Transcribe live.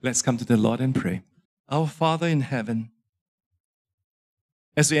Let's come to the Lord and pray. Our Father in heaven,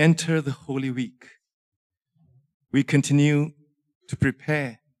 as we enter the Holy Week, we continue to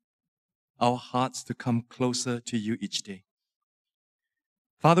prepare our hearts to come closer to you each day.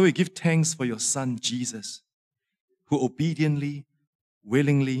 Father, we give thanks for your Son, Jesus, who obediently,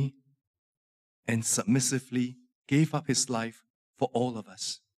 willingly, and submissively gave up his life for all of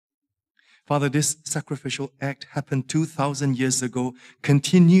us. Father, this sacrificial act happened 2,000 years ago,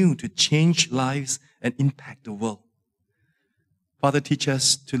 continue to change lives and impact the world. Father, teach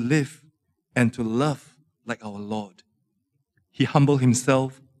us to live and to love like our Lord. He humbled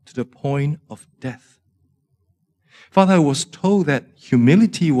himself to the point of death. Father, I was told that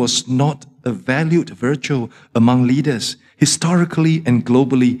humility was not a valued virtue among leaders, historically and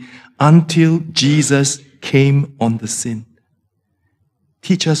globally, until Jesus came on the scene.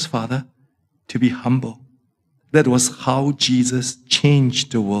 Teach us, Father, to be humble. That was how Jesus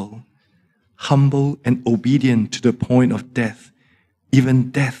changed the world. Humble and obedient to the point of death,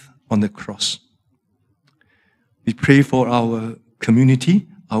 even death on the cross. We pray for our community,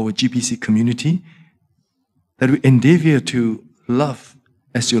 our GPC community, that we endeavor to love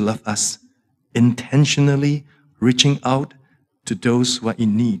as you love us, intentionally reaching out to those who are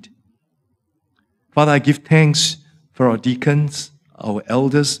in need. Father, I give thanks for our deacons, our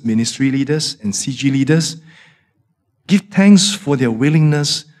elders, ministry leaders, and CG leaders. Give thanks for their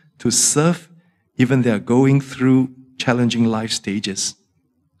willingness to serve even they are going through challenging life stages.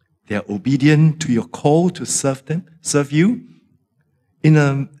 They are obedient to your call to serve you in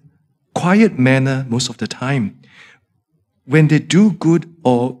a quiet manner most of the time. When they do good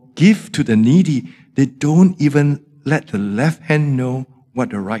or give to the needy, they don't even let the left hand know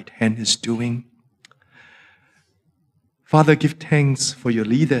what the right hand is doing. Father, give thanks for your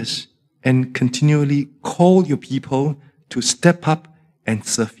leaders and continually call your people to step up and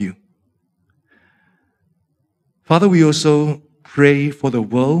serve you. Father, we also pray for the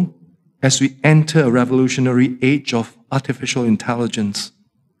world as we enter a revolutionary age of artificial intelligence.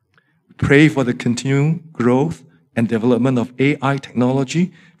 We pray for the continued growth and development of AI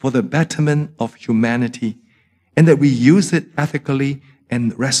technology for the betterment of humanity, and that we use it ethically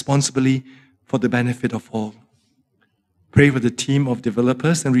and responsibly for the benefit of all. Pray for the team of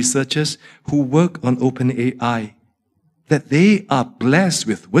developers and researchers who work on OpenAI, that they are blessed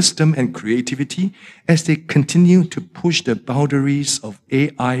with wisdom and creativity as they continue to push the boundaries of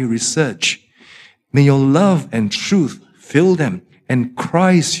AI research. May your love and truth fill them, and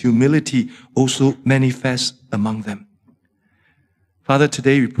Christ's humility also manifest among them. Father,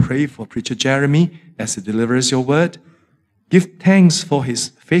 today we pray for Preacher Jeremy as he delivers your word. Give thanks for his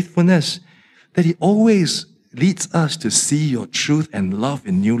faithfulness, that he always leads us to see your truth and love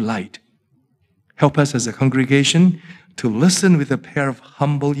in new light. Help us as a congregation to listen with a pair of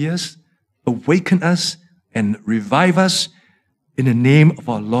humble ears, awaken us and revive us in the name of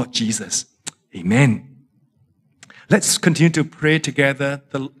our Lord Jesus. Amen. Let's continue to pray together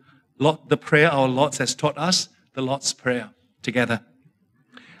the prayer our Lord has taught us, the Lord's Prayer, together.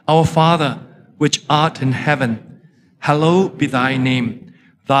 Our Father, which art in heaven, hallowed be thy name.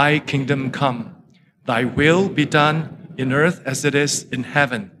 Thy kingdom come. Thy will be done in earth as it is in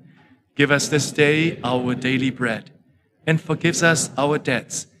heaven. Give us this day our daily bread, and forgive us our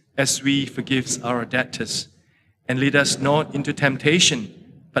debts as we forgive our debtors. And lead us not into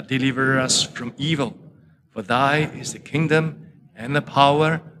temptation, but deliver us from evil. For thy is the kingdom and the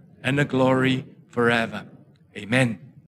power and the glory forever. Amen.